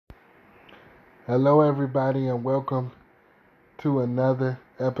Hello, everybody, and welcome to another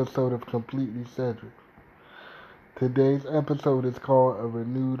episode of Completely Cedric. Today's episode is called A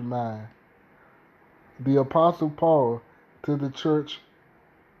Renewed Mind. The Apostle Paul to the church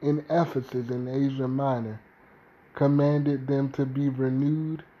in Ephesus in Asia Minor commanded them to be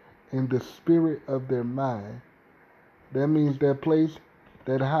renewed in the spirit of their mind. That means that place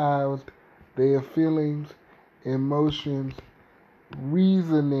that housed their feelings, emotions,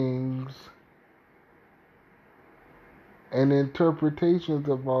 reasonings, and interpretations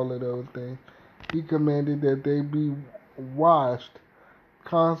of all of those things. He commanded that they be washed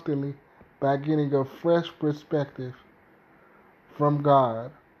constantly by getting a fresh perspective from God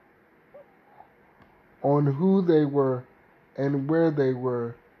on who they were and where they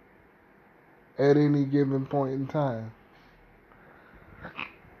were at any given point in time.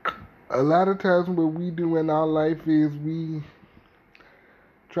 A lot of times what we do in our life is we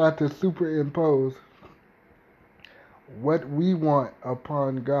try to superimpose what we want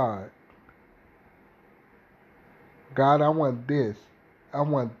upon God. God, I want this. I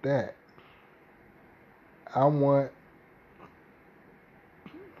want that. I want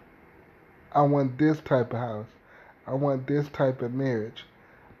this type of house. I want this type of marriage.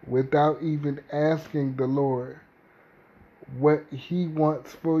 Without even asking the Lord what He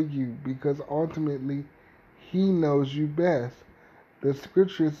wants for you, because ultimately He knows you best. The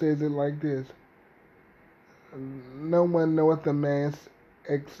scripture says it like this: no one knoweth a man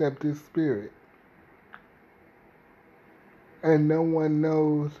except his spirit, and no one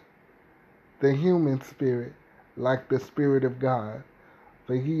knows the human spirit like the Spirit of God,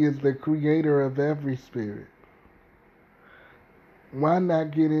 for He is the creator of every spirit. Why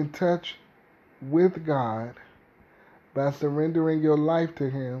not get in touch with God by surrendering your life to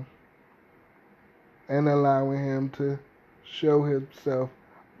Him and allowing Him to show Himself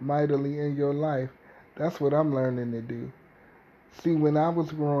mightily in your life? That's what I'm learning to do. See, when I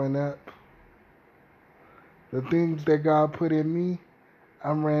was growing up, the things that God put in me,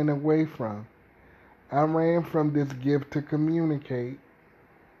 I ran away from. I ran from this gift to communicate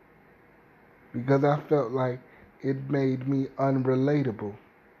because I felt like it made me unrelatable.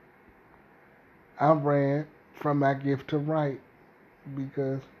 I ran from my gift to write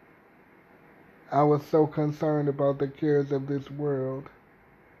because I was so concerned about the cares of this world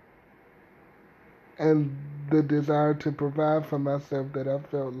and the desire to provide for myself that I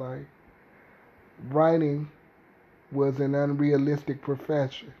felt like writing was an unrealistic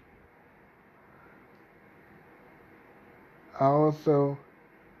profession. I also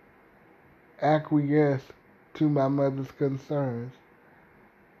acquiesced to my mother's concerns.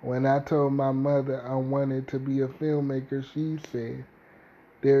 When I told my mother I wanted to be a filmmaker, she said,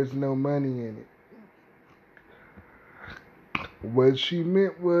 "There's no money in it." What she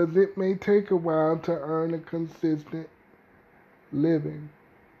meant was it may take a while to earn a consistent living.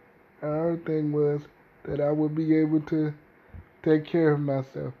 Her thing was that I would be able to take care of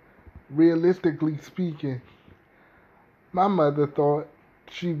myself. Realistically speaking, my mother thought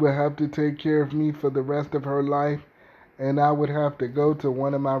she would have to take care of me for the rest of her life, and I would have to go to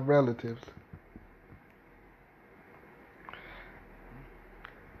one of my relatives.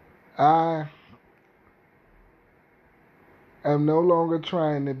 I am no longer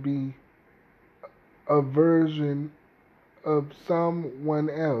trying to be a version of someone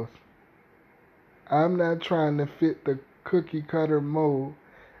else. I'm not trying to fit the cookie cutter mold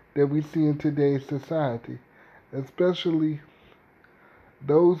that we see in today's society, especially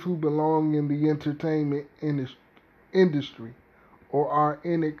those who belong in the entertainment industry or are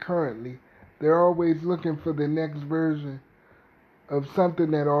in it currently. They're always looking for the next version of something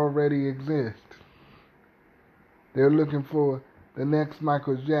that already exists. They're looking for the next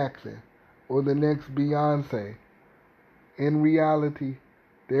Michael Jackson or the next Beyonce. In reality,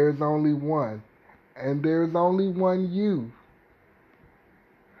 there's only one, and there's only one you.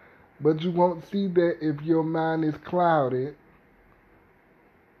 But you won't see that if your mind is clouded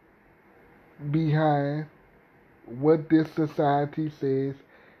behind what this society says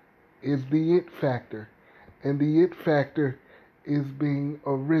is the it factor. And the it factor is being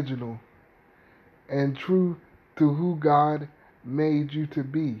original and true to who God made you to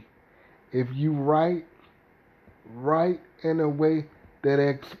be. If you write in a way that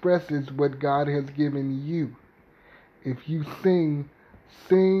expresses what God has given you. If you sing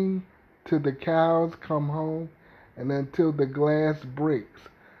till the cows come home and until the glass breaks.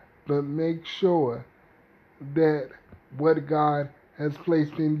 But make sure that what God has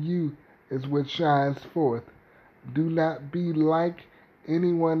placed in you is what shines forth. Do not be like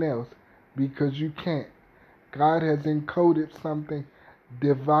anyone else because you can't. God has encoded something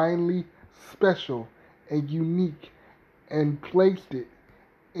divinely special and unique and placed it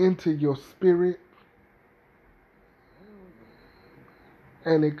into your spirit,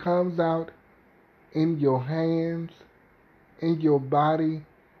 and it comes out in your hands, in your body,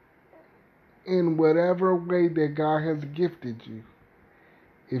 in whatever way that God has gifted you.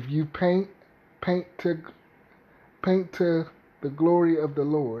 If you paint, paint to the glory of the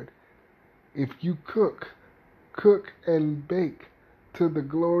Lord. If you cook, cook and bake to the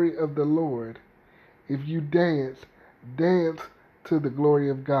glory of the Lord. If you dance, dance to the glory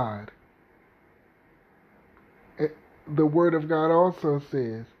of God. The Word of God also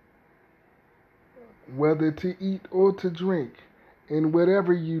says, whether to eat or to drink, in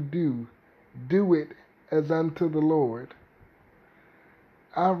whatever you do, do it as unto the Lord.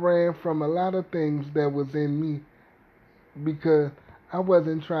 I ran from a lot of things that was in me because I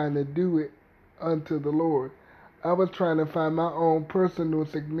wasn't trying to do it unto the Lord. I was trying to find my own personal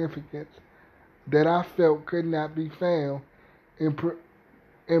significance that I felt could not be found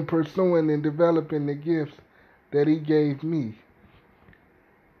in pursuing and developing the gifts that He gave me.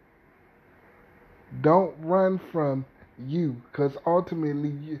 Don't run from you, because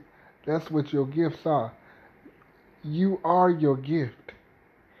ultimately that's what your gifts are. You are your gift,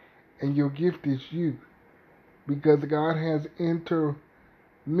 and your gift is you, because God has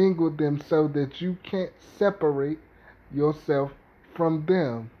intermingled them so that you can't separate yourself from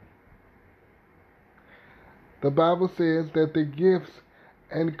them. The Bible says that the gifts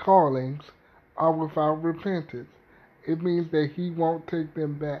and callings are without repentance. It means that He won't take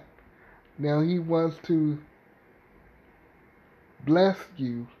them back. Now He wants to bless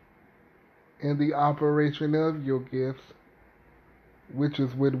you in the operation of your gifts, which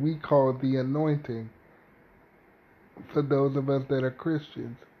is what we call the anointing for those of us that are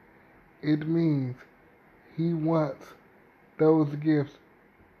Christians. It means He wants those gifts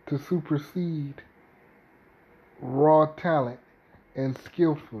to supersede raw talent and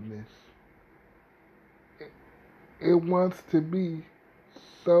skillfulness. It wants to be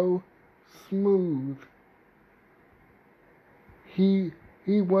so smooth. He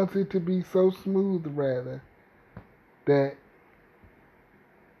wants it to be so smooth, rather, that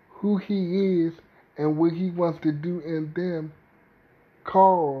who He is and what He wants to do in them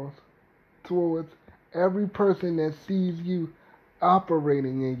calls towards every person that sees you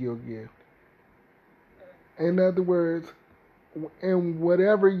operating in your gift. In other words, in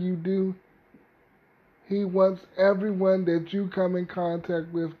whatever you do, He wants everyone that you come in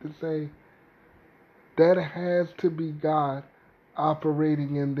contact with to say, that has to be God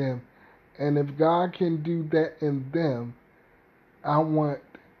operating in them. And if God can do that in them, I want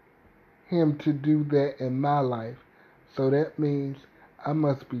Him to do that in my life. So that means I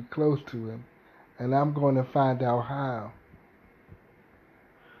must be close to Him. And I'm going to find out how.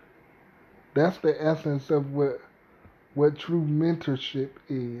 That's the essence of what true mentorship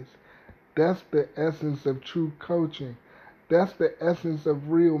is. That's the essence of true coaching. That's the essence of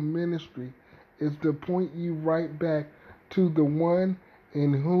real ministry, is to point you right back to the one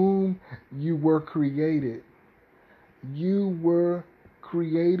in whom you were created. You were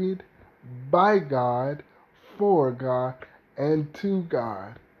created by God, for God, and to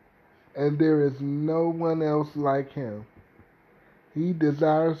God. And there is no one else like Him. He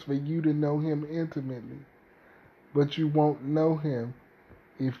desires for you to know Him intimately, but you won't know Him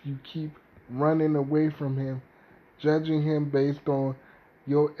if you keep running away from Him, judging Him based on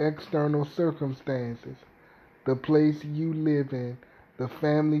your external circumstances, the place you live in, the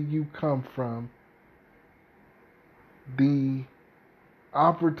family you come from, the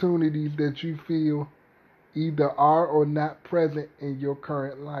opportunities that you feel either are or not present in your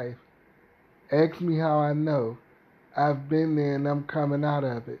current life. Ask me how I know. I've been there and I'm coming out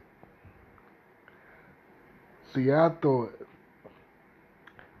of it. See, I thought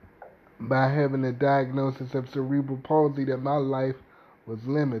by having a diagnosis of cerebral palsy that my life was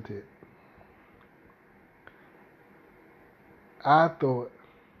limited. I thought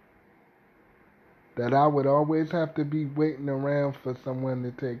that I would always have to be waiting around for someone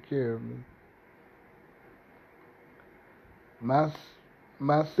to take care of me.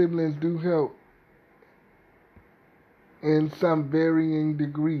 My siblings do help in some varying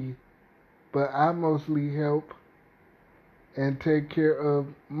degree, but I mostly help and take care of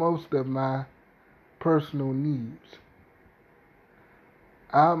most of my personal needs.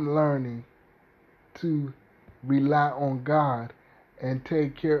 I'm learning to rely on God and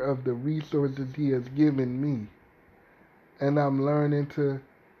take care of the resources He has given me. And I'm learning to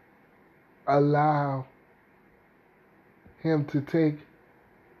allow Him to take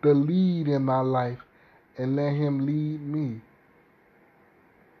the lead in my life and let Him lead me.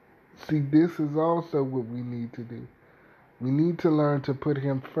 See, this is also what we need to do. We need to learn to put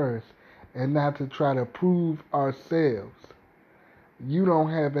Him first and not to try to prove ourselves. You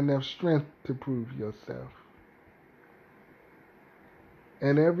don't have enough strength to prove yourself.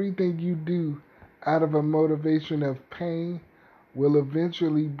 And everything you do out of a motivation of pain will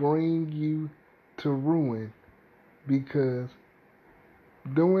eventually bring you to ruin, because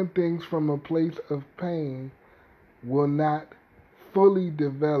doing things from a place of pain will not fully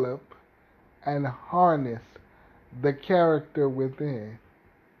develop and harness the character within.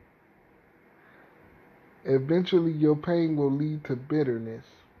 Eventually, your pain will lead to bitterness,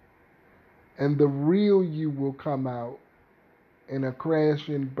 and the real you will come out in a crash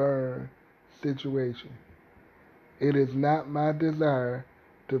and burn situation. It is not my desire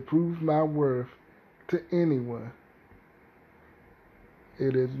to prove my worth to anyone.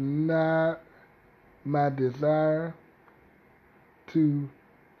 It is not my desire to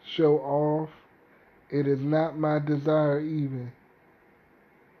show off. It is not my desire even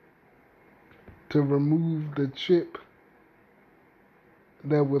to remove the chip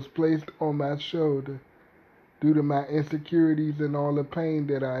that was placed on my shoulder due to my insecurities and all the pain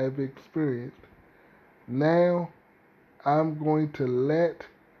that I have experienced. Now, I'm going to let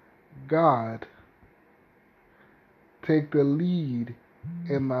God take the lead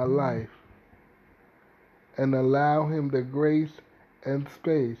in my life and allow Him the grace and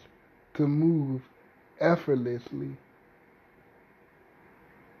space to move effortlessly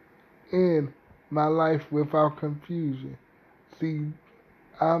in my life without confusion. See,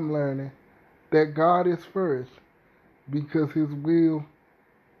 I'm learning that God is first because His will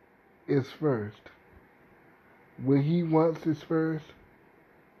is first. What He wants is first,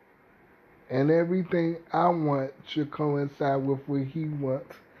 and everything I want should coincide with what He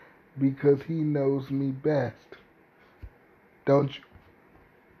wants because He knows me best. Don't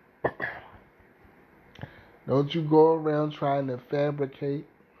you go around trying to fabricate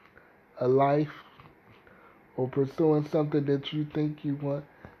a life or pursuing something that you think you want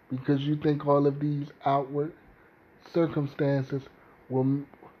because you think all of these outward circumstances will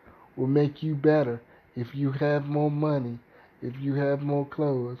make you better if you have more money, if you have more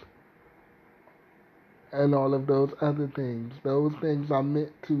clothes, and all of those other things. Those things are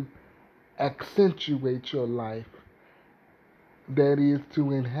meant to accentuate your life. That is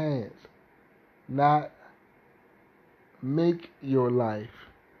to enhance, not make your life.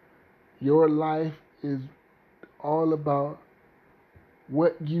 Your life is all about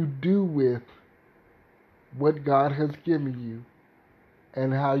what you do with what God has given you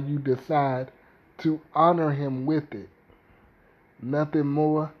and how you decide to honor Him with it. Nothing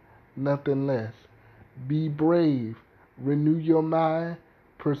more, nothing less. Be brave, renew your mind,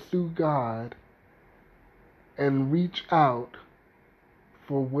 pursue God, and reach out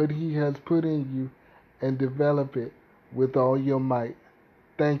for what He has put in you and develop it with all your might.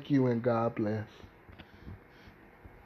 Thank you and God bless.